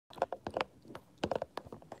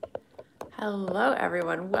Hello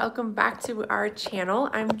everyone, welcome back to our channel.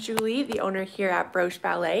 I'm Julie, the owner here at Broche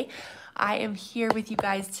Ballet. I am here with you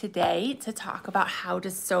guys today to talk about how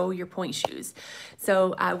to sew your pointe shoes.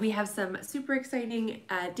 So we have some super exciting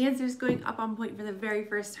dancers going up on pointe for the very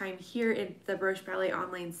first time here in the Broche Ballet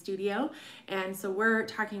online studio. And so we're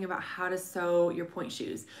talking about how to sew your pointe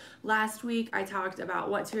shoes. Last week I talked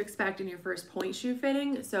about what to expect in your first pointe shoe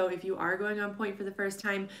fitting. So if you are going on pointe for the first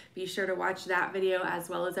time, be sure to watch that video as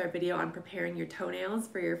well as our video on preparing your toenails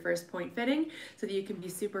for your first pointe fitting so that you can be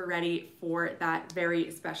super ready for that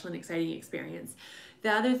very special and exciting experience.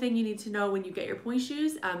 The other thing you need to know when you get your pointe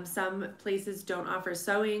shoes, some places don't offer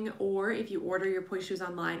sewing, or if you order your pointe shoes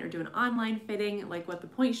online or do an online fitting like what the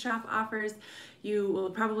Pointe Shop offers, you will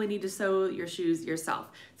probably need to sew your shoes yourself.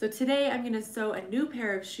 So today I'm going to sew a new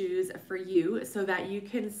pair of shoes for you so that you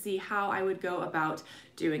can see how I would go about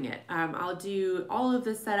doing it. I'll do all of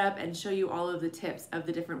the setup and show you all of the tips of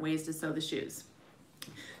the different ways to sew the shoes.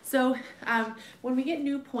 So when we get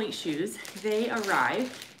new pointe shoes, they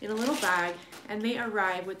arrive in a little bag and they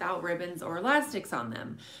arrive without ribbons or elastics on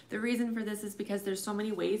them. The reason for this is because there's so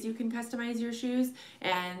many ways you can customize your shoes,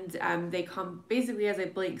 and they come basically as a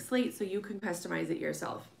blank slate so you can customize it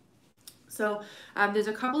yourself. So there's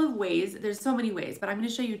a couple of ways, there's so many ways, but I'm going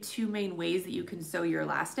to show you two main ways that you can sew your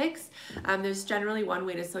elastics. There's generally one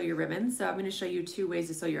way to sew your ribbons, so I'm going to show you two ways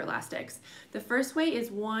to sew your elastics. The first way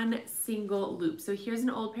is one single loop. So here's an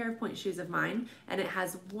old pair of pointe shoes of mine, and it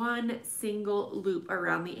has one single loop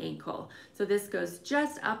around the ankle. So this goes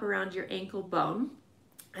just up around your ankle bone,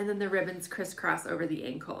 and then the ribbons crisscross over the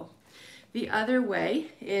ankle. The other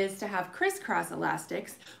way is to have crisscross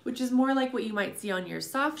elastics, which is more like what you might see on your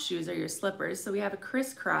soft shoes or your slippers. So we have a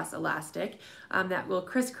crisscross elastic that will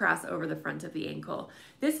crisscross over the front of the ankle.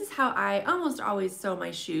 This is how I almost always sew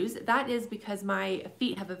my shoes. That is because my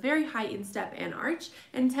feet have a very high instep and arch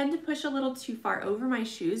and tend to push a little too far over my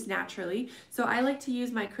shoes naturally. So I like to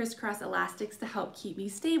use my crisscross elastics to help keep me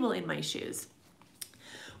stable in my shoes.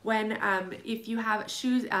 When if you have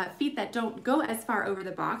shoes, feet that don't go as far over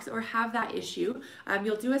the box or have that issue,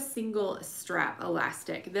 you'll do a single strap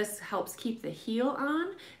elastic. This helps keep the heel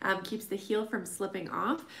on, keeps the heel from slipping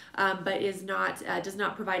off, but does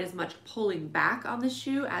not provide as much pulling back on the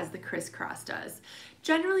shoe as the crisscross does.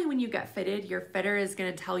 Generally, when you get fitted, your fitter is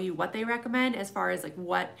going to tell you what they recommend as far as like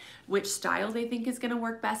which style they think is going to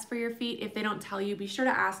work best for your feet. If they don't tell you, be sure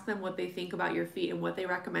to ask them what they think about your feet and what they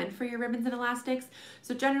recommend for your ribbons and elastics.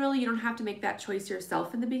 So generally, you don't have to make that choice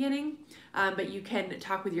yourself in the beginning, but you can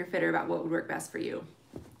talk with your fitter about what would work best for you.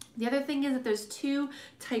 The other thing is that there's two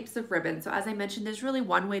types of ribbons. So as I mentioned, there's really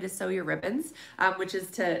one way to sew your ribbons, which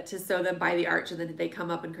is to sew them by the arch and then they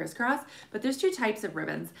come up and crisscross. But there's two types of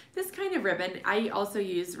ribbons. This kind of ribbon I also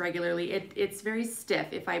use regularly. It's very stiff.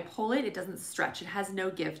 If I pull it, it doesn't stretch. It has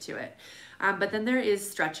no give to it. But then there is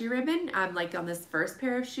stretchy ribbon, like on this first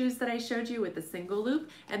pair of shoes that I showed you with the single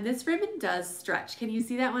loop. And this ribbon does stretch. Can you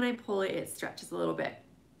see that when I pull it, it stretches a little bit?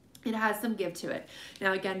 It has some give to it.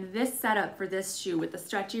 Now again, this setup for this shoe with the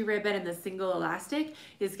stretchy ribbon and the single elastic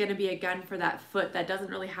is going to be again for that foot that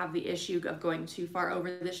doesn't really have the issue of going too far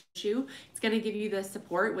over the shoe. It's going to give you the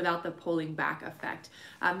support without the pulling back effect.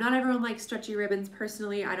 Not everyone likes stretchy ribbons.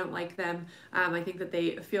 Personally, I don't like them. I think that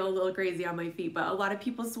they feel a little crazy on my feet, but a lot of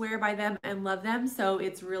people swear by them and love them, so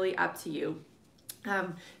it's really up to you.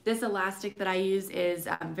 This elastic that I use is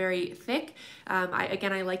very thick.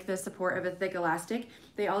 I like the support of a thick elastic.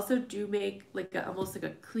 They also do make almost like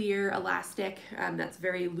a clear elastic that's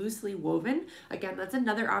very loosely woven. Again, that's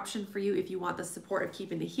another option for you if you want the support of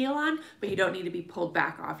keeping the heel on, but you don't need to be pulled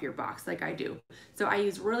back off your box like I do. So I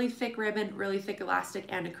use really thick ribbon, really thick elastic,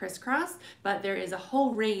 and a crisscross, but there is a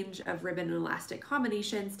whole range of ribbon and elastic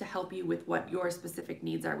combinations to help you with what your specific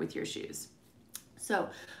needs are with your shoes. So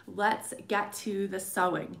let's get to the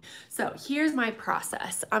sewing. So here's my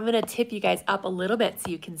process. I'm gonna tip you guys up a little bit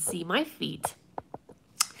so you can see my feet.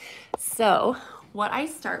 So what I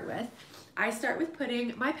start with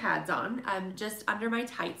putting my pads on just under my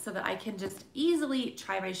tights so that I can just easily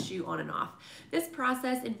try my shoe on and off. This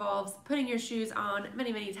process involves putting your shoes on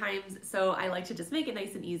many, many times, so I like to just make it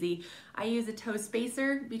nice and easy. I use a toe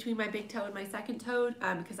spacer between my big toe and my second toe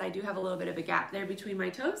because I do have a little bit of a gap there between my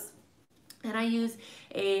toes. And I use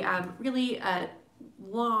a really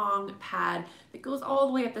long pad that goes all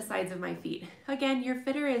the way up the sides of my feet. Again, your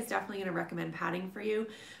fitter is definitely going to recommend padding for you.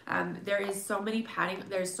 There's so many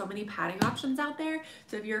padding options out there.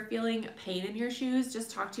 So if you're feeling pain in your shoes, just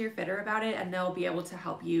talk to your fitter about it and they'll be able to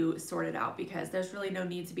help you sort it out, because there's really no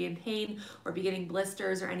need to be in pain or be getting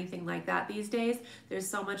blisters or anything like that these days. There's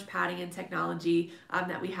so much padding and technology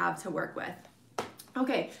that we have to work with.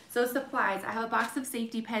 Okay, so supplies. I have a box of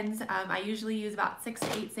safety pins. I usually use about 6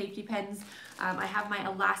 to 8 safety pins. I have my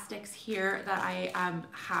elastics here that I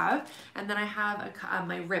have, and then I have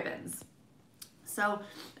my ribbons. So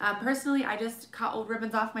personally, I just cut old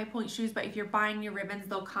ribbons off my pointe shoes, but if you're buying your ribbons,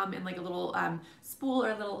 they'll come in like a little spool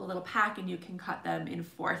or a little pack, and you can cut them in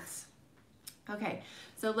fourths. Okay,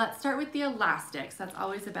 so let's start with the elastics. That's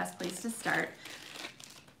always the best place to start.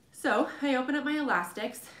 So I open up my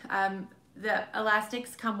elastics. The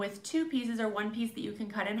elastics come with 2 pieces or 1 piece that you can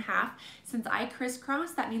cut in half. Since I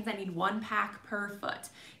crisscross, that means I need 1 pack per foot.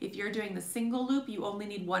 If you're doing the single loop, you only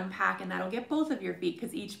need 1 pack, and that'll get both of your feet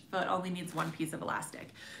because each foot only needs 1 piece of elastic.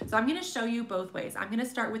 So I'm gonna show you both ways. I'm gonna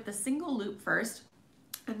start with the single loop first,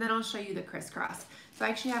 and then I'll show you the crisscross. So I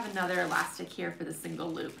actually have another elastic here for the single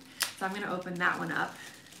loop. So I'm gonna open that one up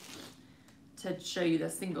to show you the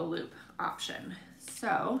single loop option.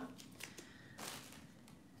 So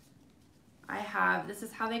I have, this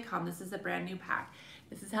is how they come. This is a brand new pack.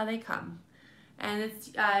 This is how they come. And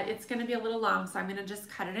it's gonna be a little long, so I'm gonna just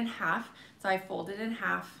cut it in half. So I fold it in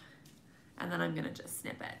half, and then I'm gonna just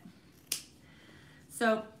snip it.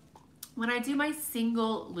 So when I do my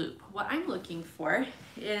single loop, what I'm looking for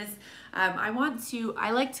is, I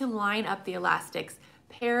like to line up the elastics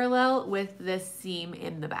parallel with this seam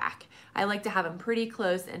in the back. I like to have them pretty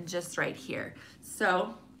close and just right here.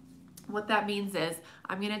 So what that means is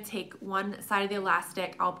I'm gonna take one side of the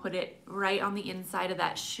elastic, I'll put it right on the inside of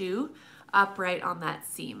that shoe, upright on that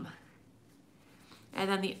seam. And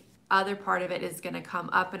then the other part of it is gonna come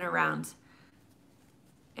up and around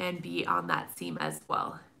and be on that seam as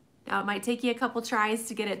well. Now it might take you a couple tries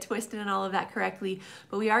to get it twisted and all of that correctly,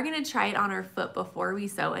 but we are gonna try it on our foot before we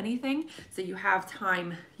sew anything. So you have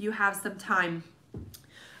some time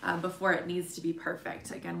before it needs to be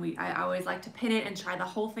perfect. Again, I always like to pin it and try the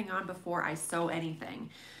whole thing on before I sew anything.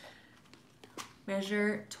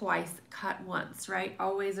 Measure twice, cut once, right?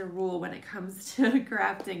 Always a rule when it comes to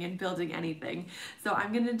crafting and building anything. So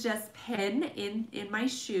I'm gonna just pin in my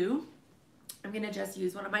shoe. I'm gonna just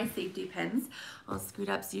use one of my safety pins. I'll scoot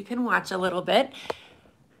up so you can watch a little bit.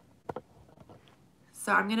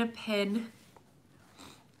 So I'm gonna pin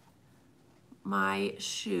my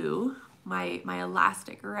shoe, my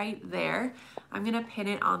elastic right there. I'm gonna pin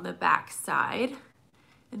it on the back side,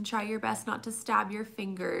 and try your best not to stab your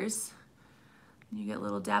fingers. You get a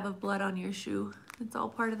little dab of blood on your shoe. It's all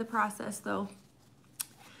part of the process though.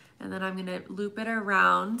 And then I'm gonna loop it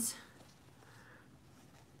around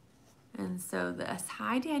and sew this.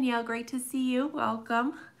 Hi Danielle, great to see you,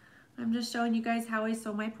 welcome. I'm just showing you guys how I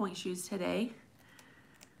sew my pointe shoes today.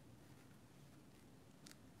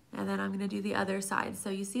 And then I'm gonna do the other side. So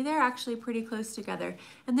you see they're actually pretty close together.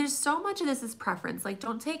 And there's so much of this is preference. Like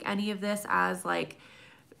don't take any of this as like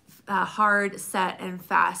hard, set, and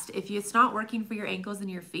fast. If it's not working for your ankles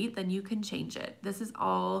and your feet, then you can change it. This is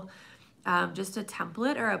all just a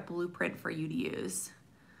template or a blueprint for you to use.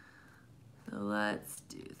 So let's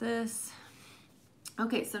do this.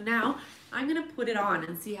 Okay, so now I'm gonna put it on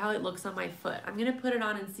and see how it looks on my foot. I'm gonna put it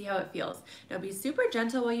on and see how it feels. Now be super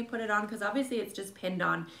gentle while you put it on because obviously it's just pinned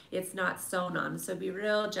on, it's not sewn on. So be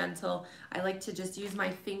real gentle. I like to just use my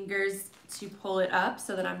fingers to pull it up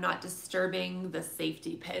so that I'm not disturbing the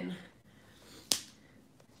safety pin.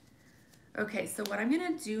 Okay, so what I'm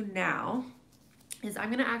gonna do now is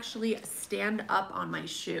I'm gonna actually stand up on my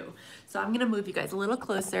shoe. So I'm gonna move you guys a little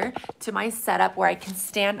closer to my setup where I can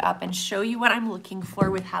stand up and show you what I'm looking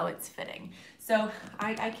for with how it's fitting. So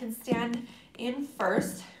I can stand in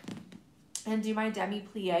first and do my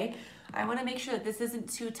demi-plie. I wanna make sure that this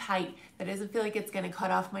isn't too tight, that it doesn't feel like it's gonna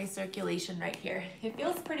cut off my circulation right here. It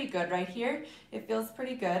feels pretty good right here. It feels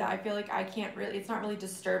pretty good. I feel like it's not really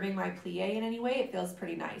disturbing my plie in any way. It feels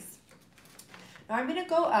pretty nice. Now I'm gonna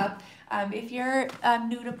go up. If you're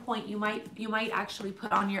new to pointe, you might actually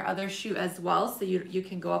put on your other shoe as well, so you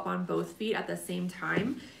can go up on both feet at the same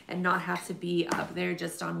time and not have to be up there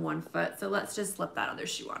just on one foot. So let's just slip that other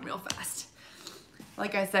shoe on real fast.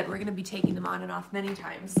 Like I said, we're gonna be taking them on and off many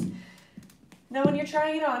times. Now when you're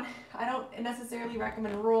trying it on, I don't necessarily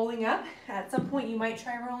recommend rolling up. At some point you might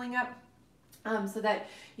try rolling up so that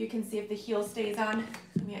you can see if the heel stays on.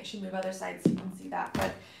 Let me actually move other side so you can see that.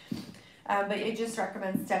 But it just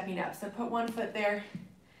recommends stepping up. So put one foot there,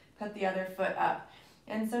 put the other foot up.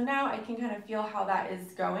 And so now I can kind of feel how that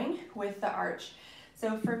is going with the arch.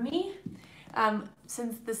 So for me,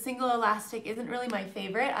 since the single elastic isn't really my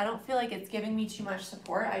favorite, I don't feel like it's giving me too much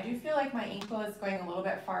support. I do feel like my ankle is going a little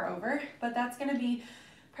bit far over, but that's gonna be,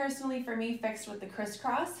 personally for me, fixed with the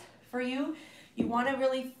crisscross. For you, you wanna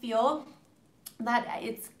really feel that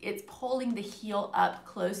it's pulling the heel up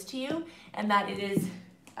close to you and that it is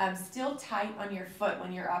still tight on your foot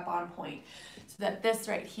when you're up on point, so that this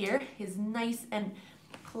right here is nice and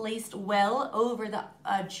placed well over the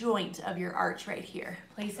joint of your arch right here.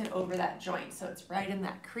 Place it over that joint so it's right in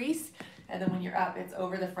that crease, and then when you're up, it's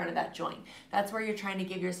over the front of that joint. That's where you're trying to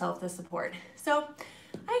give yourself the support. So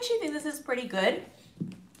I actually think this is pretty good.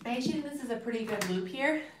 I actually think this is a pretty good loop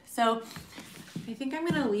here. So I think I'm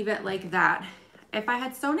gonna leave it like that. If I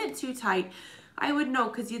had sewn it too tight, I would know,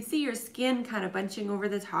 because you'd see your skin kind of bunching over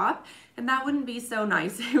the top, and that wouldn't be so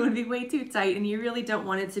nice. It would be way too tight, and you really don't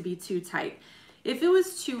want it to be too tight. If it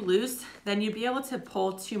was too loose, then you'd be able to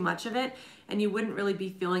pull too much of it, and you wouldn't really be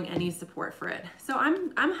feeling any support for it. So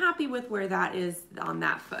I'm happy with where that is on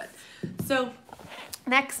that foot. So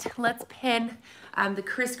next, let's pin the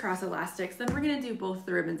crisscross elastics. Then we're gonna do both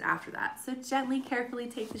the ribbons after that. So gently, carefully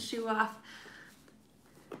take the shoe off.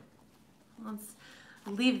 Let's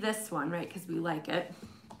leave this one, right, because we like it.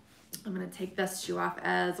 I'm gonna take this shoe off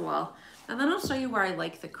as well. And then I'll show you where I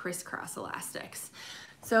like the crisscross elastics.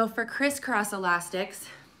 So for crisscross elastics,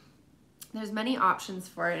 there's many options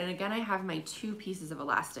for it. And again, I have my 2 pieces of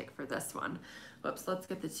elastic for this one. Whoops, let's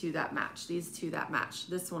get the 2 that match. These 2 that match.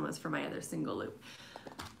 This one was for my other single loop.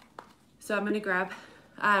 So I'm gonna grab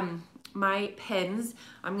my pins.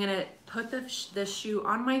 I'm gonna put the shoe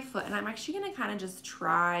on my foot, and I'm actually gonna kind of just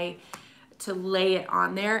try to lay it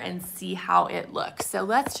on there and see how it looks. So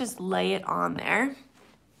let's just lay it on there.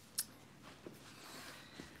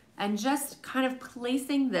 And just kind of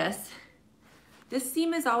placing this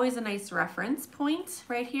seam is always a nice reference point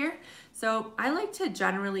right here. So I like to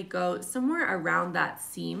generally go somewhere around that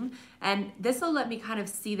seam, and this will let me kind of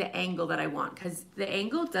see the angle that I want, because the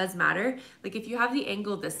angle does matter. Like if you have the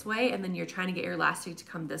angle this way and then you're trying to get your elastic to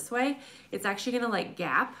come this way, it's actually gonna like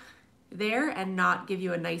gap there and not give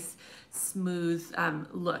you a nice smooth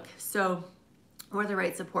look. So, or the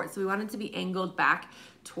right support. So we want it to be angled back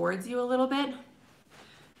towards you a little bit.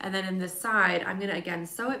 And then in the side, I'm gonna again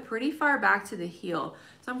sew it pretty far back to the heel.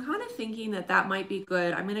 So I'm kind of thinking that that might be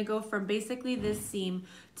good. I'm gonna go from basically this seam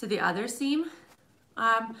to the other seam.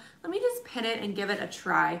 Let me just pin it and give it a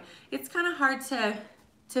try. It's kind of hard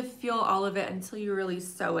to feel all of it until you really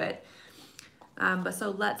sew it. But so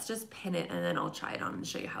let's just pin it, and then I'll try it on and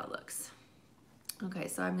show you how it looks. Okay,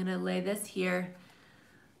 so I'm gonna lay this here.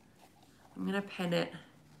 I'm gonna pin it.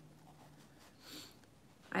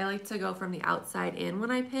 I like to go from the outside in when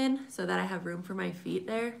I pin so that I have room for my feet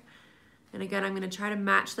there. And again, I'm gonna try to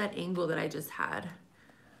match that angle that I just had.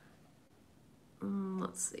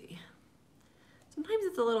 Let's see. Sometimes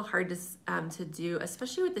it's a little hard to do,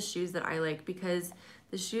 especially with the shoes that I like, because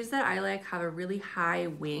the shoes that I like have a really high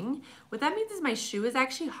wing. What that means is my shoe is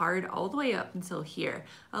actually hard all the way up until here.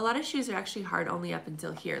 A lot of shoes are actually hard only up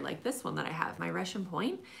until here, like this one that I have. My Russian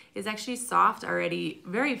Pointe is actually soft already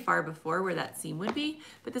very far before where that seam would be,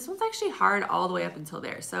 but this one's actually hard all the way up until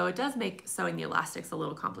there. So it does make sewing the elastics a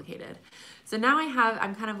little complicated. So now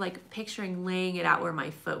I'm kind of like picturing laying it out where my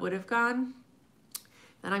foot would have gone.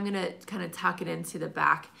 Then I'm gonna kind of tuck it into the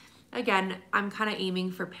back. Again, I'm kind of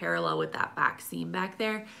aiming for parallel with that back seam back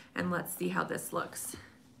there, and let's see how this looks.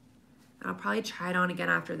 I'll probably try it on again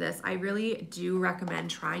after this. I really do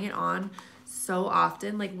recommend trying it on so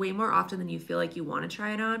often, like way more often than you feel like you want to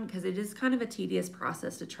try it on, because it is kind of a tedious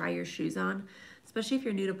process to try your shoes on, especially if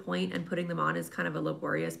you're new to pointe, and putting them on is kind of a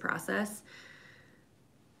laborious process.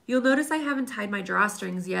 You'll notice I haven't tied my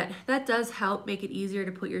drawstrings yet. That does help make it easier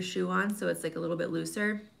to put your shoe on, so it's like a little bit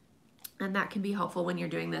looser. And that can be helpful when you're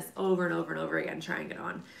doing this over and over and over again, trying it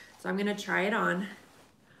on. So I'm gonna try it on.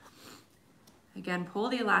 Again, pull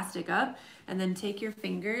the elastic up, and then take your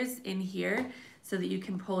fingers in here so that you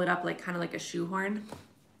can pull it up like kind of like a shoehorn,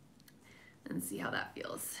 and see how that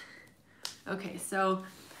feels. Okay, so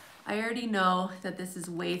I already know that this is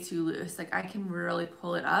way too loose. Like I can really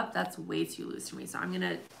pull it up. That's way too loose for me. So I'm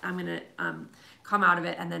gonna come out of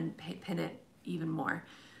it and then pin it even more.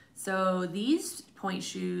 So these pointe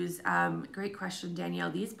shoes, great question,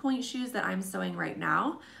 Danielle. These pointe shoes that I'm sewing right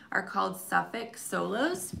now are called Suffolk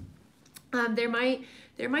Solos. They're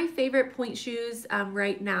my favorite pointe shoes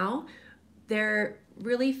right now. They're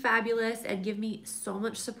really fabulous and give me so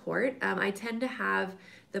much support. I tend to have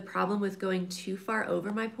the problem with going too far over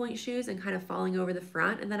my pointe shoes and kind of falling over the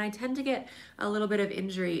front, and then I tend to get a little bit of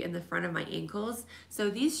injury in the front of my ankles. So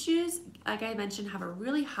these shoes, like I mentioned, have a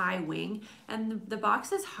really high wing, and the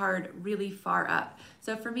box is hard really far up.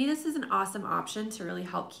 So for me, this is an awesome option to really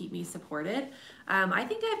help keep me supported. I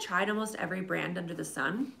think I've tried almost every brand under the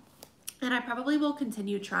sun, and I probably will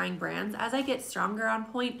continue trying brands as I get stronger on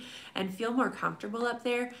pointe and feel more comfortable up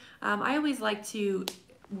there. I always like to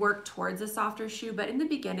work towards a softer shoe, but in the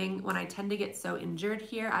beginning, when I tend to get so injured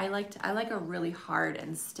here, I like a really hard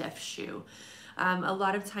and stiff shoe. A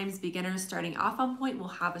lot of times beginners starting off on Pointe will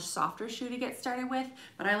have a softer shoe to get started with,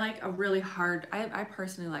 but I like a really hard, I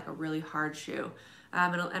personally like a really hard shoe.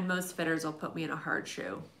 And most fitters will put me in a hard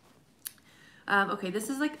shoe. Okay, this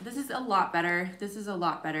is a lot better. This is a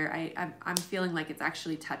lot better. I'm feeling like it's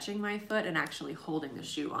actually touching my foot and actually holding the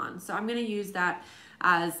shoe on. So I'm gonna use that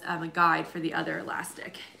as a guide for the other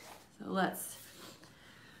elastic. So let's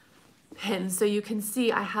pin. So you can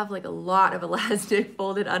see I have like a lot of elastic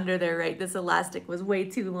folded under there, right? This elastic was way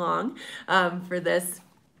too long for this.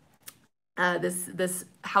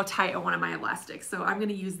 How tight I wanted my elastic. So I'm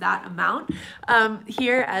gonna use that amount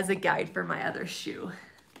here as a guide for my other shoe.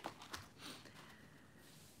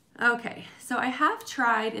 Okay, so I have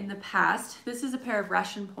tried in the past, this is a pair of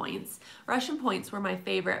Russian points. Russian points were my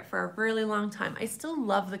favorite for a really long time. I still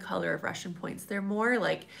love the color of Russian points. They're more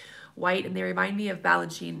like white and they remind me of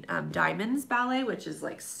Balanchine Diamonds Ballet, which is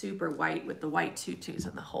like super white with the white tutus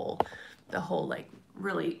and the whole like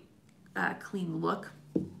really clean look.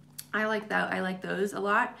 I like that. I like those a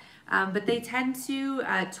lot, but they tend to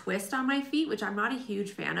twist on my feet, which I'm not a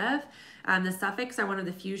huge fan of. The Suffolks are one of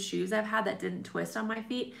the few shoes I've had that didn't twist on my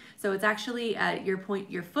feet. So it's actually your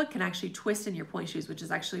foot can actually twist in your pointe shoes, which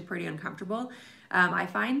is actually pretty uncomfortable, I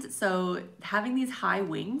find. So having these high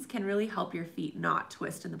wings can really help your feet not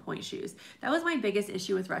twist in the pointe shoes. That was my biggest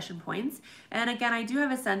issue with Russian points. And again, I do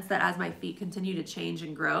have a sense that as my feet continue to change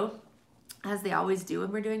and grow, as they always do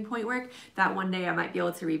when we're doing pointe work, that one day I might be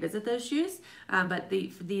able to revisit those shoes. But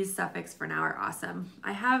these Suffolks for now are awesome.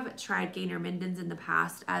 I have tried Gainer Mindens in the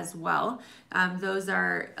past as well. Those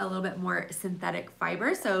are a little bit more synthetic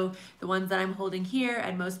fiber. So the ones that I'm holding here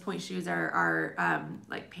and most pointe shoes are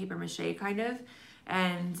like paper mache kind of,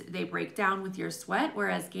 and they break down with your sweat,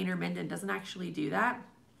 whereas Gainer Minden doesn't actually do that.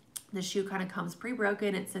 The shoe kind of comes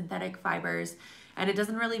pre-broken, it's synthetic fibers, and it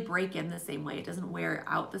doesn't really break in the same way. It doesn't wear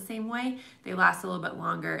out the same way. They last a little bit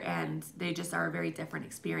longer and they just are a very different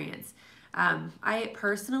experience. I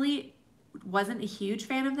personally wasn't a huge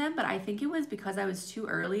fan of them, but I think it was because I was too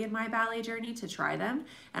early in my ballet journey to try them,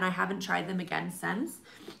 and I haven't tried them again since.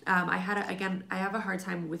 I have a hard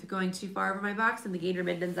time with going too far over my box, and the Gainer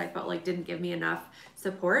Mindens I felt like didn't give me enough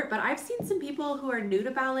support, but I've seen some people who are new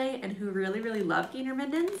to ballet and who really, really love Gainer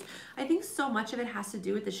Mindens. I think so much of it has to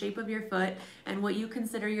do with the shape of your foot and what you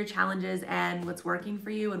consider your challenges and what's working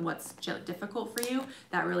for you and what's difficult for you.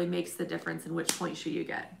 That really makes the difference in which pointe shoe you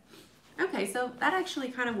get. Okay, so that actually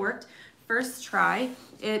kind of worked. First try,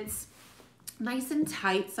 it's nice and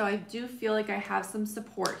tight, so I do feel like I have some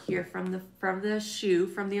support here from the shoe,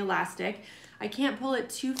 from the elastic. I can't pull it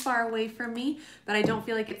too far away from me, but I don't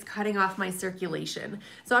feel like it's cutting off my circulation.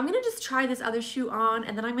 So I'm gonna just try this other shoe on,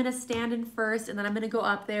 and then I'm gonna stand in first, and then I'm gonna go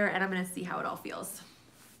up there, and I'm gonna see how it all feels.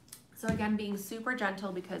 So again, being super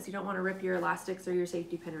gentle because you don't wanna rip your elastics or your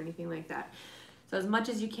safety pin or anything like that. So as much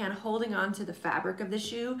as you can, holding on to the fabric of the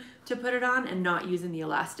shoe to put it on and not using the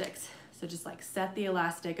elastics. So just like set the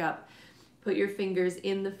elastic up, put your fingers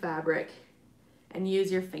in the fabric, and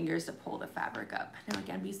use your fingers to pull the fabric up. Now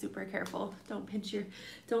again, be super careful. Don't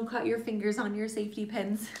cut your fingers on your safety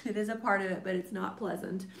pins. It is a part of it, but it's not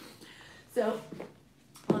pleasant. So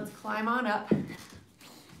let's climb on up.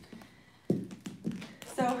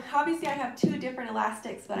 So obviously I have two different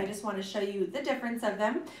elastics, but I just want to show you the difference of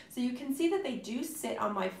them. So you can see that they do sit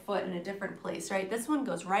on my foot in a different place, right? This one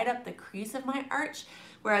goes right up the crease of my arch,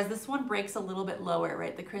 whereas this one breaks a little bit lower,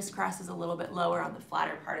 right? The crisscross is a little bit lower on the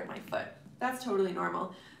flatter part of my foot. That's totally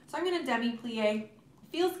normal. So I'm gonna demi-plie.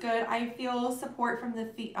 Feels good. I feel support from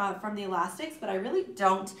the elastics, but I really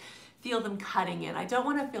don't feel them cutting in. I don't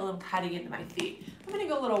want to feel them cutting into my feet. I'm gonna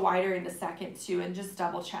go a little wider in a second too and just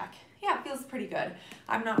double check. Yeah, it feels pretty good.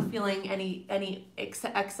 I'm not feeling any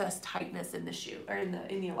excess tightness in the shoe or in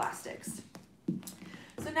the elastics.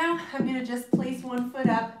 So now I'm gonna just place one foot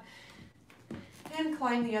up and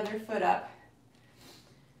climb the other foot up.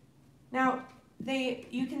 Now,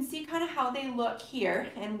 you can see kind of how they look here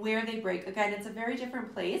and where they break. Again, it's a very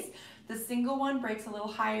different place. The single one breaks a little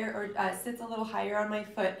higher or sits a little higher on my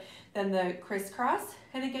foot than the crisscross.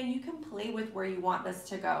 And again, you can play with where you want this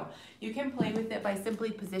to go. You can play with it by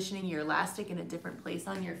simply positioning your elastic in a different place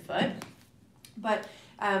on your foot. But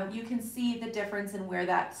you can see the difference in where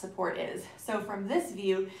that support is. So from this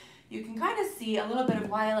view, you can kind of see a little bit of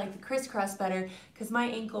why I like the crisscross better, because my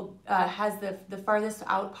ankle has the farthest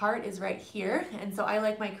out part is right here. And so I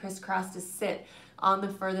like my crisscross to sit on the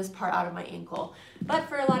furthest part out of my ankle. But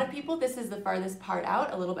for a lot of people, this is the farthest part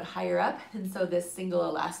out, a little bit higher up. And so this single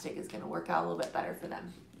elastic is gonna work out a little bit better for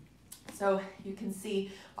them. So you can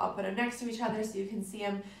see, I'll put them next to each other so you can see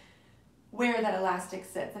them where that elastic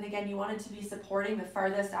sits. And again, you want it to be supporting the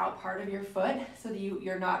farthest out part of your foot so that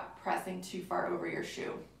you're not pressing too far over your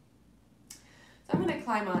shoe. So I'm gonna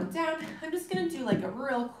climb on down. I'm just gonna do like a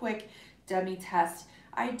real quick dummy test.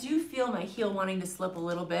 I do feel my heel wanting to slip a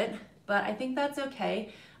little bit, but I think that's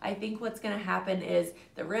okay. I think what's gonna happen is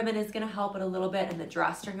the ribbon is gonna help it a little bit and the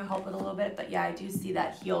drawstring will help it a little bit, but yeah, I do see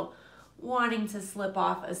that heel wanting to slip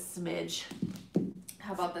off a smidge.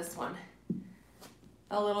 How about this one?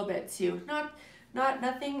 A little bit too.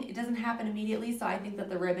 Nothing, it doesn't happen immediately, so I think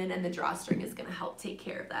that the ribbon and the drawstring is gonna help take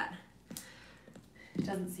care of that. It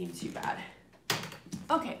doesn't seem too bad.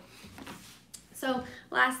 Okay, so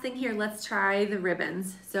last thing here, let's try the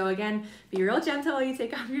ribbons. So again, be real gentle while you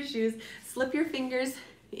take off your shoes. Slip your fingers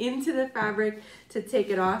into the fabric to take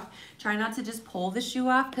it off. Try not to just pull the shoe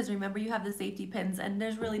off, because remember you have the safety pins, and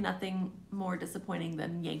there's really nothing more disappointing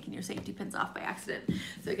than yanking your safety pins off by accident.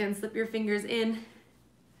 So again, slip your fingers in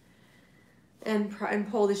and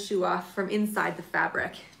pull the shoe off from inside the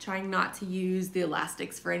fabric, trying not to use the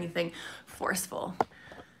elastics for anything forceful.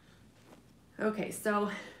 Okay, so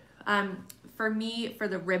for me, for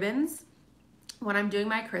the ribbons, when I'm doing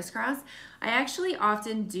my crisscross, I actually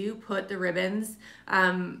often do put the ribbons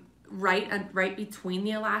right between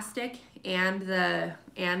the elastic and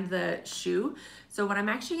the shoe. So what I'm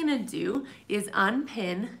actually gonna do is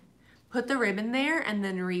unpin, put the ribbon there, and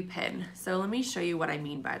then repin. So let me show you what I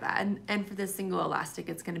mean by that. And for this single elastic,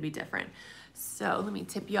 it's gonna be different. So let me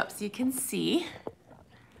tip you up so you can see.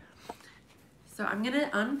 So I'm gonna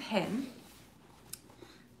unpin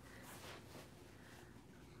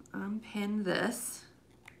this.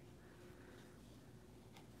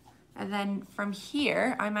 And then from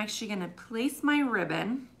here, I'm actually gonna place my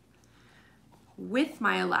ribbon with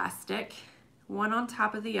my elastic, one on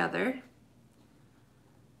top of the other,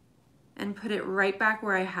 and put it right back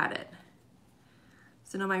where I had it.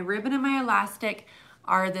 So now my ribbon and my elastic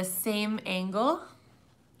are the same angle,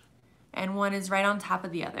 and one is right on top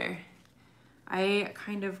of the other. I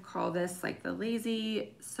kind of call this like the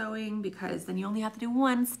lazy sewing, because then you only have to do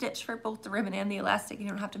one stitch for both the ribbon and the elastic. You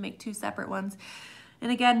don't have to make two separate ones.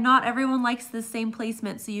 And again, not everyone likes the same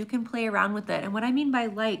placement, so you can play around with it. And what I mean by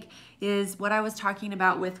like is what I was talking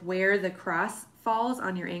about with where the cross falls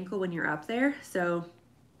on your ankle when you're up there. So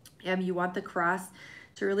you want the cross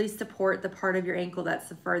to really support the part of your ankle that's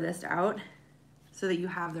the furthest out so that you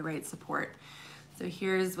have the right support. So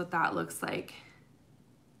here's what that looks like.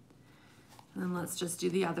 And then let's just do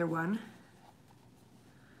the other one.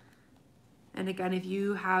 And again, if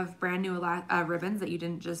you have brand new ribbons that you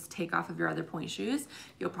didn't just take off of your other point shoes,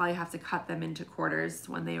 you'll probably have to cut them into quarters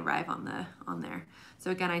when they arrive on there.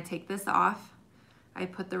 So again, I take this off, I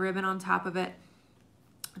put the ribbon on top of it,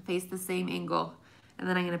 face the same angle, and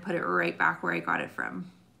then I'm gonna put it right back where I got it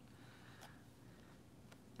from.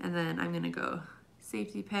 And then I'm gonna go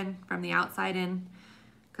safety pin from the outside in,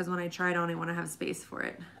 because when I try it on, I wanna have space for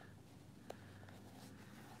it.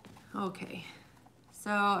 Okay, so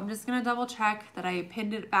I'm just gonna double check that I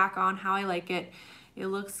pinned it back on how I like it. It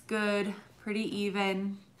looks good, pretty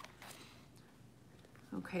even.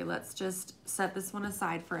 Okay, let's just set this one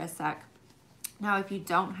aside for a sec. Now, if you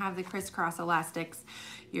don't have the crisscross elastics,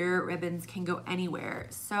 your ribbons can go anywhere.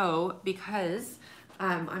 So because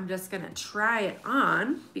I'm just gonna try it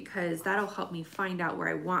on, because that'll help me find out where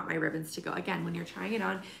I want my ribbons to go. Again, when you're trying it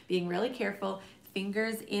on, being really careful,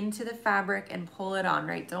 fingers into the fabric and pull it on,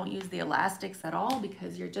 right? Don't use the elastics at all,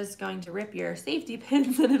 because you're just going to rip your safety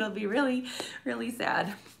pins and it'll be really, really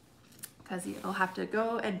sad, because you'll have to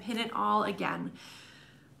go and pin it all again.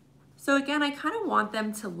 So again, I kind of want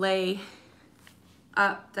them to lay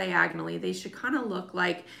up diagonally. They should kind of look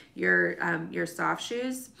like your soft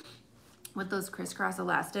shoes with those crisscross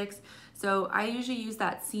elastics. So I usually use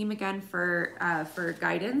that seam again for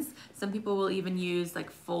guidance. Some people will even use like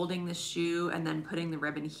folding the shoe and then putting the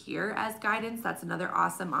ribbon here as guidance. That's another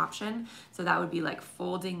awesome option. So that would be like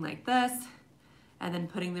folding like this and then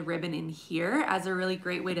putting the ribbon in here as a really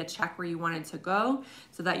great way to check where you want it to go,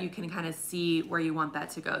 so that you can kind of see where you want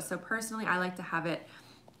that to go. So personally, I like to have it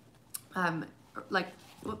like,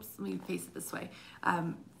 whoops, let me face it this way,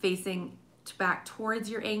 facing back towards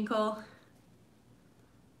your ankle,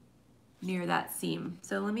 near that seam.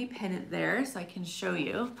 So let me pin it there so I can show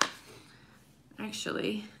you.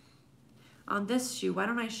 Actually, on this shoe, why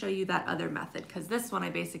don't I show you that other method? Because this one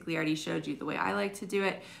I basically already showed you the way I like to do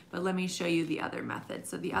it, but let me show you the other method.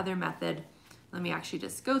 So the other method, let me actually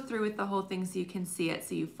just go through with the whole thing so you can see it.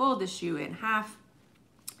 So you fold the shoe in half,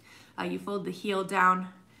 you fold the heel down,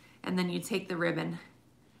 and then you take the ribbon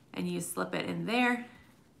and you slip it in there,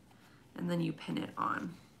 and then you pin it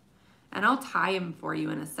on. And I'll tie them for you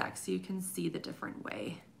in a sec so you can see the different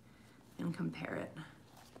way and compare it.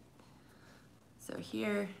 So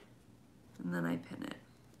here, and then I pin it.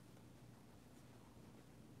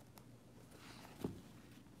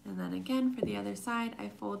 And then again, for the other side, I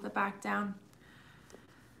fold the back down.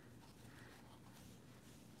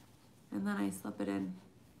 And then I slip it in.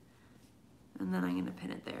 And then I'm gonna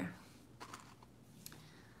pin it there.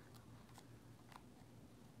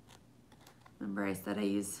 Remember I said I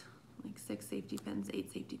use like 6 safety pins,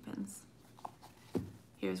 8 safety pins.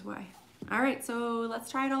 Here's why. All right, so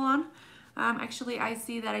let's try it all on. Actually, I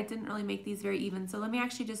see that I didn't really make these very even, so let me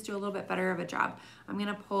actually just do a little bit better of a job. I'm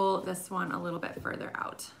gonna pull this one a little bit further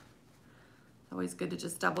out. It's always good to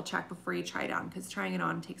just double check before you try it on, because trying it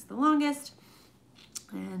on takes the longest,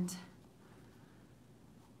 and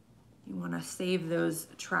you wanna save those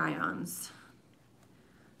try-ons.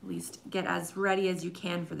 At least get as ready as you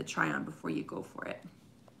can for the try-on before you go for it.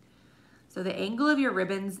 So the angle of your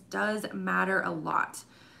ribbons does matter a lot.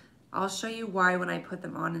 I'll show you why when I put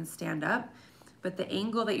them on and stand up, but the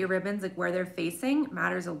angle that your ribbons, like where they're facing,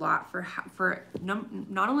 matters a lot for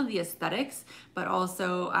not only the aesthetics, but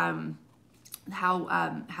also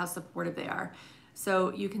how supportive they are.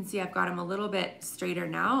 So you can see I've got them a little bit straighter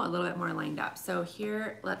now, a little bit more lined up. So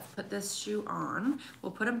here, let's put this shoe on.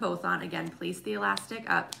 We'll put them both on. Again, place the elastic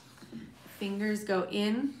up. Fingers go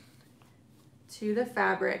in to the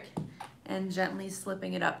fabric and gently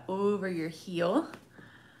slipping it up over your heel.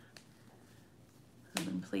 And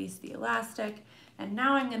then place the elastic. And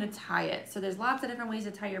now I'm gonna tie it. So there's lots of different ways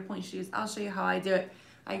to tie your pointe shoes. I'll show you how I do it.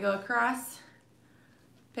 I go across,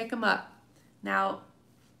 pick them up. Now,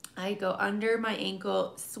 I go under my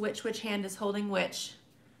ankle, switch which hand is holding which.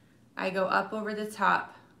 I go up over the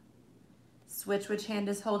top, switch which hand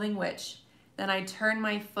is holding which. Then I turn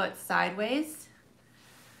my foot sideways,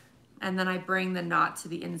 and then I bring the knot to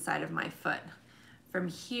the inside of my foot. From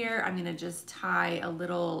here, I'm gonna just tie a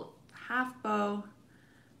little half bow,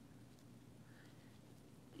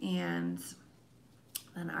 and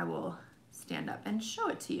then I will stand up and show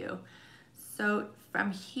it to you. So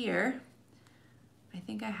from here, I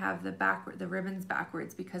think I have the ribbons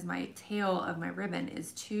backwards because my tail of my ribbon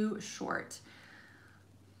is too short,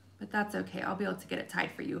 but that's okay. I'll be able to get it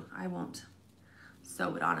tied for you. I won't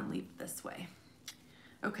sew it on and leave it this way.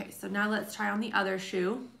 Okay, so now let's try on the other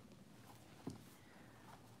shoe.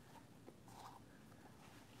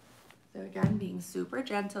 So again, being super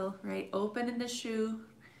gentle, right? Open in the shoe,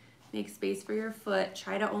 make space for your foot.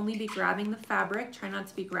 Try to only be grabbing the fabric. Try not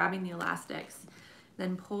to be grabbing the elastics.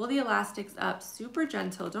 Then pull the elastics up, super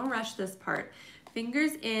gentle. Don't rush this part.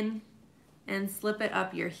 Fingers in and slip it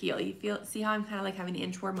up your heel. You see how I'm kind of like having to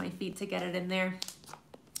inchworm my feet to get it in there?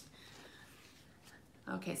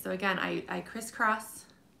 Okay, so again, I crisscross.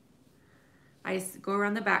 I go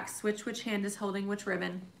around the back, switch which hand is holding which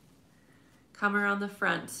ribbon, come around the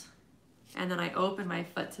front, and then I open my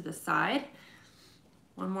foot to the side.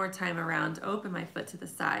 One more time around, open my foot to the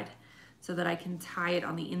side so that I can tie it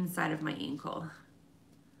on the inside of my ankle.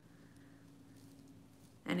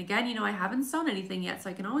 And again, you know, I haven't sewn anything yet, so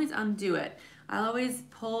I can always undo it. I'll always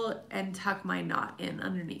pull and tuck my knot in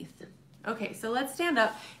underneath. Okay, so let's stand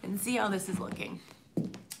up and see how this is looking.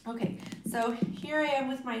 Okay, so here I am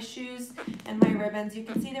with my shoes and my ribbons. You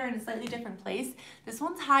can see they're in a slightly different place. This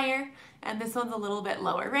one's higher and this one's a little bit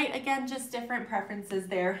lower, right? Again, just different preferences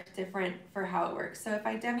there, different for how it works. So if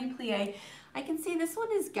I demi-plie, I can see this one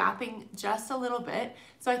is gapping just a little bit.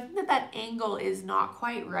 So I think that that angle is not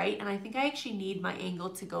quite right. And I think I actually need my angle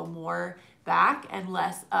to go more back and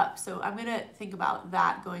less up. So I'm gonna think about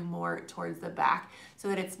that going more towards the back so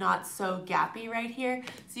that it's not so gappy right here.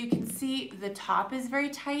 So you can see the top is very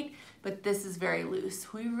tight, but this is very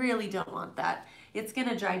loose. We really don't want that. It's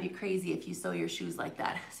gonna drive you crazy if you sew your shoes like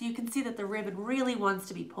that. So you can see that the ribbon really wants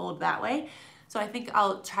to be pulled that way. So I think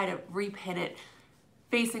I'll try to repin it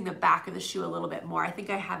facing the back of the shoe a little bit more. I think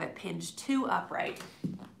I have it pinned too upright.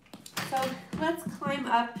 So let's climb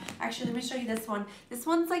up. Actually, let me show you this one. This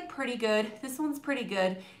one's like pretty good. This one's pretty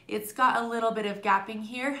good. It's got a little bit of gapping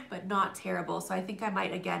here, but not terrible. So I think I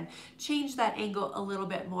might, again, change that angle a little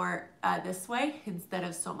bit more this way instead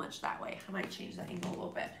of so much that way. I might change that angle a little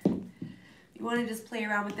bit. You want to just play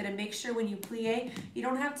around with it and make sure when you plie, you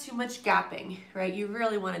don't have too much gapping, right? You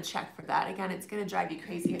really want to check for that. Again, it's going to drive you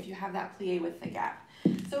crazy if you have that plie with the gap.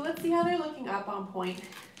 So let's see how they're looking up on point.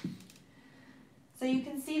 So you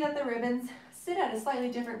can see that the ribbons sit at a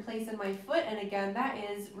slightly different place in my foot. And again, that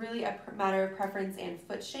is really a matter of preference and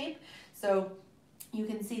foot shape. So you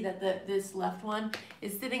can see that this left one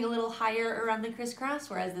is sitting a little higher around the crisscross,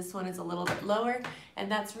 whereas this one is a little bit lower. And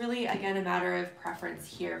that's really, again, a matter of preference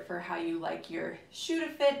here for how you like your shoe to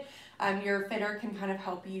fit. Your fitter can kind of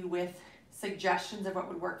help you with suggestions of what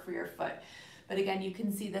would work for your foot. But again, you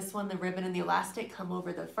can see this one, the ribbon and the elastic come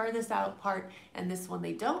over the furthest out part, and this one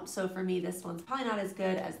they don't. So for me, this one's probably not as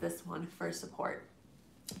good as this one for support.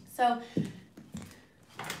 So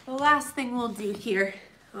the last thing we'll do here,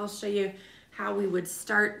 I'll show you how we would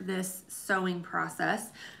start this sewing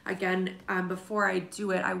process. Again, before I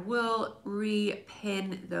do it, I will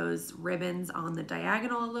re-pin those ribbons on the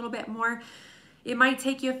diagonal a little bit more. It might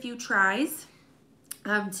take you a few tries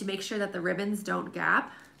to make sure that the ribbons don't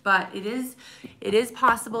gap, but it is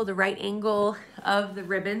possible. The right angle of the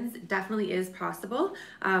ribbons definitely is possible.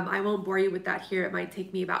 I won't bore you with that here. It might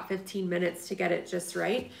take me about 15 minutes to get it just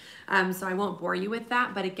right. So I won't bore you with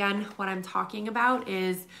that. But again, what I'm talking about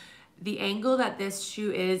is the angle that this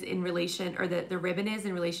shoe is in relation, or the ribbon is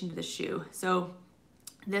in relation to the shoe. So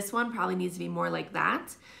this one probably needs to be more like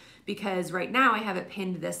that, because right now I have it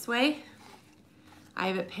pinned this way. I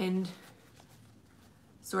have it pinned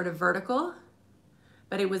sort of vertical,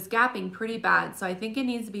 but it was gapping pretty bad. So I think it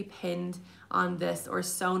needs to be pinned on this, or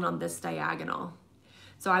sewn on this diagonal.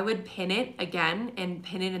 So I would pin it again and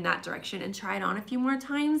pin it in that direction and try it on a few more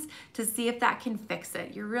times to see if that can fix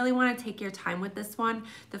it. You really want to take your time with this one.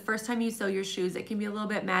 The first time you sew your shoes, it can be a little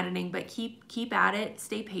bit maddening, but keep at it,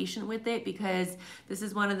 stay patient with it, because this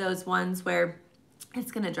is one of those ones where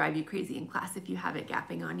it's gonna drive you crazy in class if you have it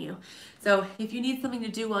gapping on you. So if you need something to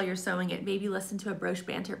do while you're sewing it, maybe listen to a Broche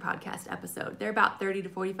Banter podcast episode. They're about 30 to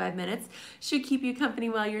 45 minutes. Should keep you company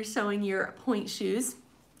while you're sewing your pointe shoes.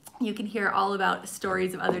 You can hear all about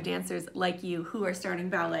stories of other dancers like you who are starting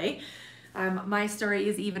ballet. My story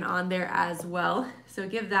is even on there as well. So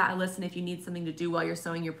give that a listen if you need something to do while you're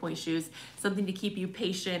sewing your pointe shoes, something to keep you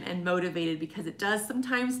patient and motivated, because it does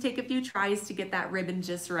sometimes take a few tries to get that ribbon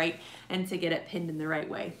just right and to get it pinned in the right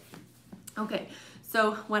way. Okay,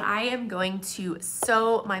 so when I am going to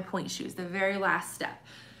sew my pointe shoes, the very last step,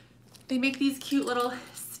 they make these cute little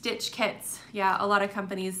stitch kits. Yeah, a lot of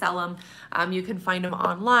companies sell them. You can find them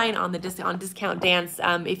online on Discount Dance.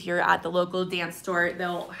 If you're at the local dance store,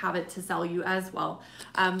 they'll have it to sell you as well.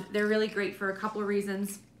 They're really great for a couple of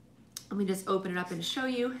reasons. Let me just open it up and show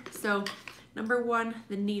you. So number one,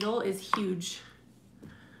 the needle is huge.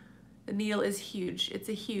 The needle is huge. It's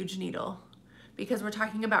a huge needle, because we're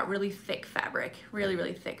talking about really thick fabric, really,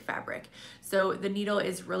 really thick fabric. So the needle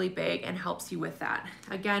is really big and helps you with that.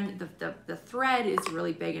 Again, the thread is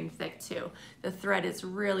really big and thick too. The thread is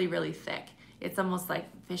really, really thick. It's almost like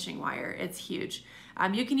fishing wire. It's huge.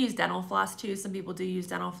 You can use dental floss too. Some people do use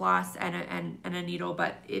dental floss and a needle,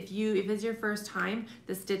 but if it's your first time,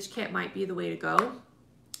 the stitch kit might be the way to go,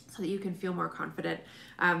 so that you can feel more confident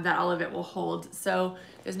that all of it will hold. So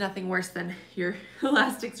there's nothing worse than your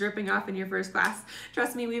elastics ripping off in your first class.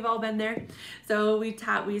 Trust me, we've all been there. So we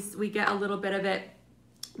get a little bit of it.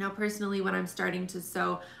 Now personally, when I'm starting to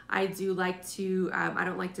sew, I do like to, I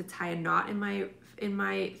don't like to tie a knot in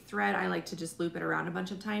my thread. I like to just loop it around a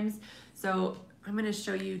bunch of times. So I'm gonna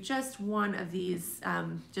show you just one of these,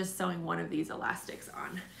 just sewing one of these elastics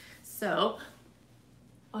on. So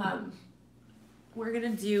we're gonna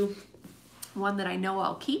do one that I know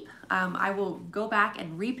I'll keep. I will go back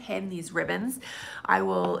and repin these ribbons. I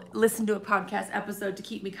will listen to a podcast episode to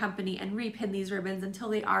keep me company and repin these ribbons until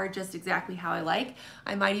they are just exactly how I like.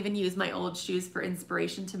 I might even use my old shoes for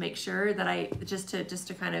inspiration to make sure that just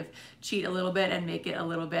to kind of cheat a little bit and make it a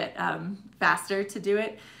little bit faster to do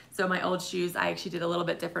it. So my old shoes, I actually did a little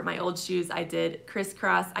bit different. My old shoes, I did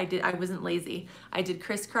crisscross. I wasn't lazy. I did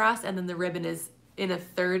crisscross, and then the ribbon is in a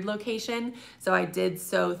third location. So I did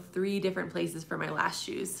sew 3 different places for my last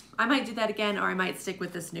shoes. I might do that again, or I might stick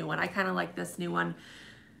with this new one. I kind of like this new one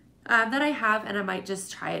that I have, and I might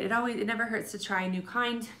just try it. It never hurts to try a new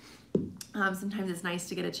kind. Sometimes it's nice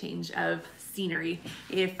to get a change of scenery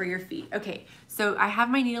for your feet. Okay, so I have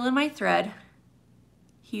my needle and my thread.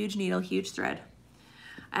 Huge needle, huge thread.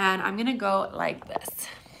 And I'm gonna go like this.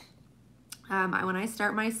 When I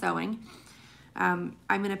start my sewing, I'm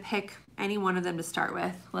gonna pick any one of them to start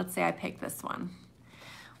with. Let's say I pick this one.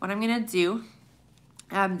 What I'm gonna do,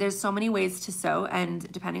 there's so many ways to sew, and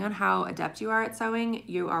depending on how adept you are at sewing,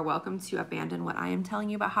 you are welcome to abandon what I am telling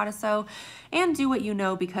you about how to sew and do what you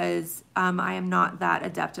know, because I am not that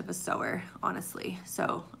adept of a sewer, honestly.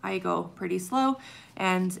 So I go pretty slow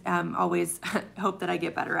and always hope that I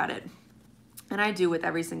get better at it. And I do with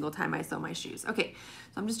every single time I sew my shoes. Okay,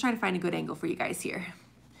 so I'm just trying to find a good angle for you guys here.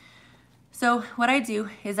 So what I do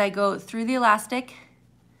is I go through the elastic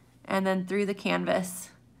and then through the canvas,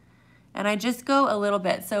 And I just go a little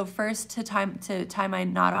bit. So first to tie my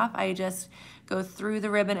knot off, I just go through the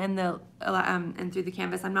ribbon and through the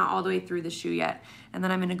canvas. I'm not all the way through the shoe yet. And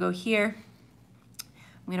then I'm gonna go here.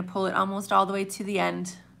 I'm gonna pull it almost all the way to the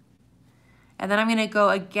end. And then I'm gonna go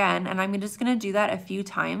again, and I'm just gonna do that a few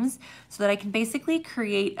times so that I can basically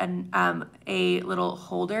create a little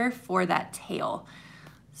holder for that tail.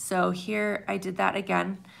 So here I did that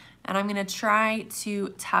again, and I'm gonna try to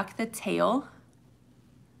tuck the tail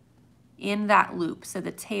in that loop. So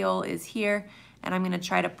the tail is here, and I'm gonna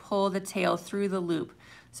try to pull the tail through the loop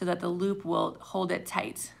so that the loop will hold it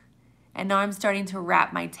tight. And now I'm starting to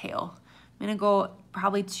wrap my tail. I'm gonna go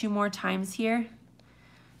probably 2 more times here,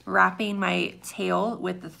 wrapping my tail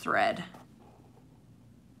with the thread.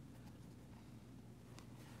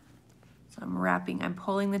 So I'm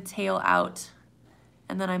pulling the tail out,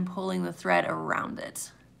 and then I'm pulling the thread around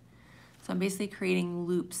it. So I'm basically creating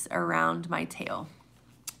loops around my tail.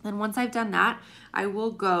 Then once I've done that, I will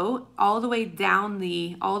go all the way down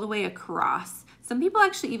all the way across. Some people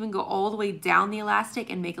actually even go all the way down the elastic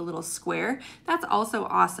and make a little square. That's also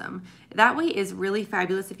awesome. That way is really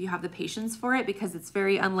fabulous if you have the patience for it, because it's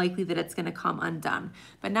very unlikely that it's gonna come undone.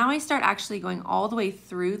 But now I start actually going all the way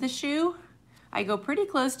through the shoe. I go pretty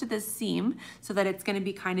close to this seam so that it's gonna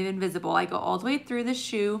be kind of invisible. I go all the way through the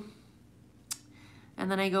shoe,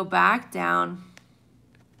 and then I go back down,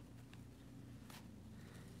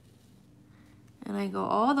 and I go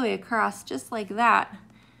all the way across just like that.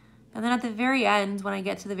 And then at the very end, when I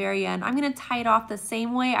get to the very end, I'm gonna tie it off the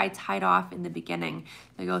same way I tied off in the beginning.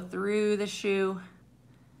 I go through the shoe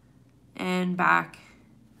and back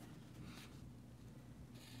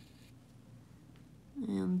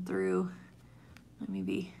and through.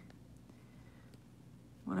 Maybe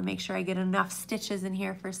wanna make sure I get enough stitches in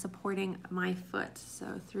here for supporting my foot.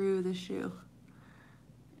 So through the shoe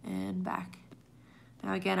and back.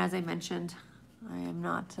 Now again, as I mentioned, I am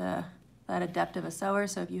not that adept of a sewer,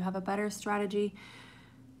 so if you have a better strategy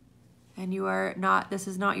and this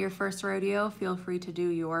is not your first rodeo, feel free to do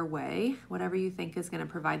your way, whatever you think is gonna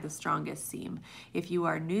provide the strongest seam. If you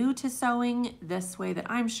are new to sewing, this way that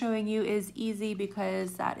I'm showing you is easy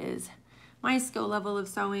because that is my skill level of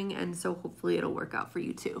sewing, and so hopefully it'll work out for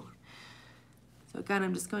you too. So again,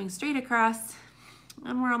 I'm just going straight across,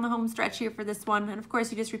 and we're on the home stretch here for this one. And of course,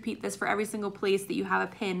 you just repeat this for every single place that you have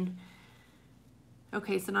a pin.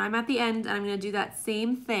 Okay, so now I'm at the end, and I'm gonna do that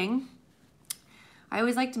same thing. I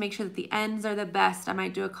always like to make sure that the ends are the best. I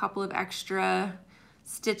might do a couple of extra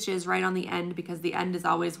stitches right on the end because the end is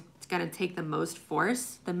always gonna take the most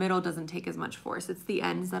force. The middle doesn't take as much force. It's the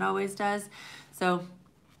ends that always does. So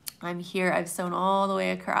I'm here, I've sewn all the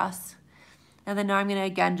way across. And then now I'm gonna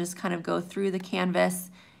again just kind of go through the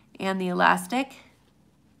canvas and the elastic.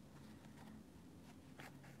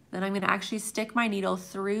 Then I'm gonna actually stick my needle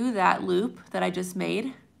through that loop that I just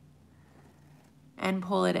made and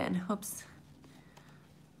pull it in. Oops.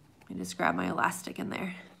 Let me just grab my elastic in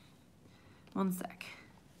there. One sec.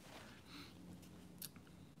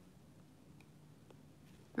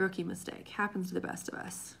 Rookie mistake, happens to the best of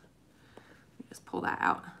us. Let me just pull that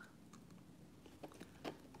out.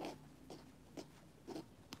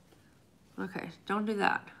 Okay, don't do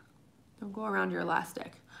that. Don't go around your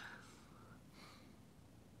elastic.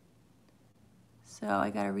 So I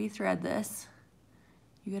gotta rethread this.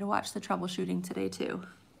 You gotta watch the troubleshooting today too.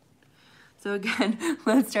 So again,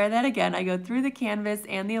 let's try that again. I go through the canvas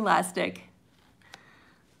and the elastic,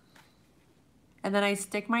 and then I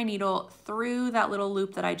stick my needle through that little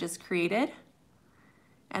loop that I just created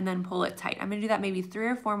and then pull it tight. I'm gonna do that maybe 3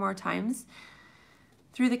 or 4 more times.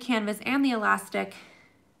 Through the canvas and the elastic,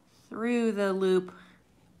 through the loop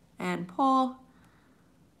and pull,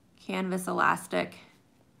 canvas, elastic,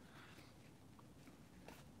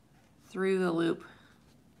 through the loop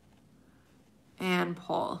and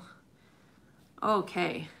pull.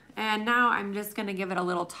 Okay, and now I'm just gonna give it a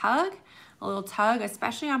little tug,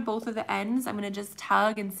 especially on both of the ends. I'm gonna just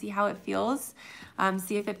tug and see how it feels.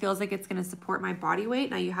 See if it feels like it's gonna support my body weight.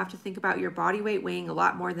 Now you have to think about your body weight weighing a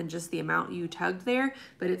lot more than just the amount you tugged there,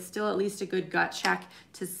 but it's still at least a good gut check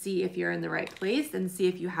to see if you're in the right place and see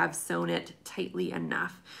if you have sewn it tightly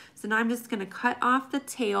enough. So now I'm just gonna cut off the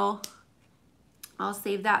tail. I'll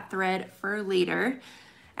save that thread for later.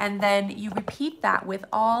 And then you repeat that with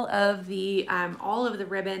all of the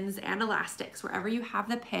ribbons and elastics, wherever you have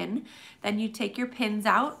the pin. Then you take your pins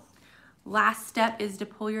out. Last step is to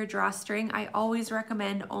pull your drawstring. I always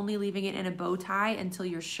recommend only leaving it in a bow tie until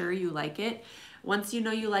you're sure you like it. Once you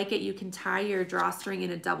know you like it, you can tie your drawstring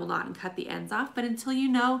in a double knot and cut the ends off. But until you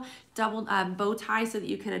know, double bow tie so that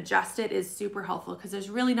you can adjust it is super helpful, because there's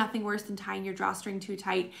really nothing worse than tying your drawstring too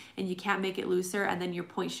tight and you can't make it looser, and then your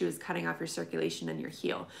point shoe is cutting off your circulation and your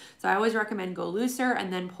heel. So I always recommend go looser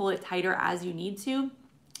and then pull it tighter as you need to,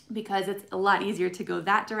 because it's a lot easier to go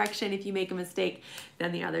that direction if you make a mistake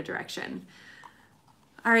than the other direction.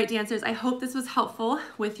 All right, dancers, I hope this was helpful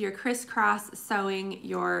with your crisscross sewing,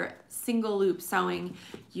 your single loop sewing.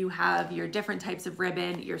 You have your different types of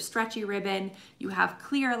ribbon, your stretchy ribbon, you have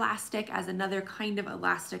clear elastic as another kind of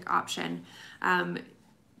elastic option.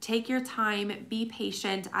 Take your time, be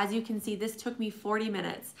patient. As you can see, this took me 40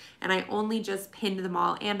 minutes and I only just pinned them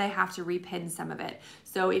all, and I have to repin some of it.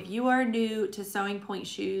 So if you are new to sewing point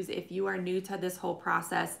shoes, if you are new to this whole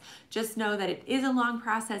process, just know that it is a long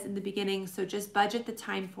process in the beginning. So just budget the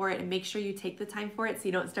time for it and make sure you take the time for it so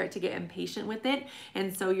you don't start to get impatient with it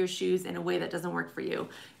and sew your shoes in a way that doesn't work for you.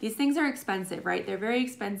 These things are expensive, right? They're very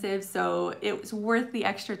expensive. So it's worth the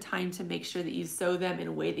extra time to make sure that you sew them in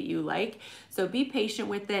a way that you like. So be patient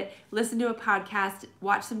with it. Listen to a podcast,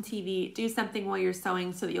 watch some TV, do something while you're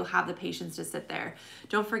sewing so that you'll have the patience to sit there.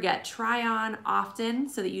 Don't forget, try on often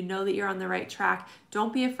so that you know that you're on the right track.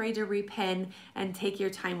 Don't be afraid to repin, and take your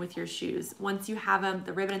time with your shoes. Once you have them,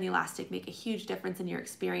 the ribbon and the elastic make a huge difference in your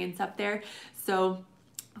experience up there. So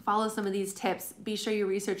follow some of these tips. Be sure you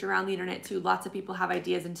research around the internet too. Lots of people have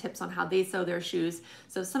ideas and tips on how they sew their shoes.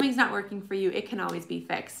 So if something's not working for you, it can always be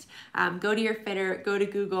fixed. Go to your fitter, go to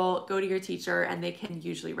Google, go to your teacher, and they can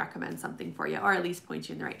usually recommend something for you, or at least point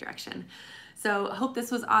you in the right direction. So I hope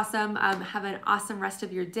this was awesome. Have an awesome rest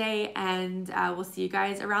of your day, and we'll see you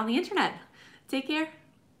guys around the internet. Take care.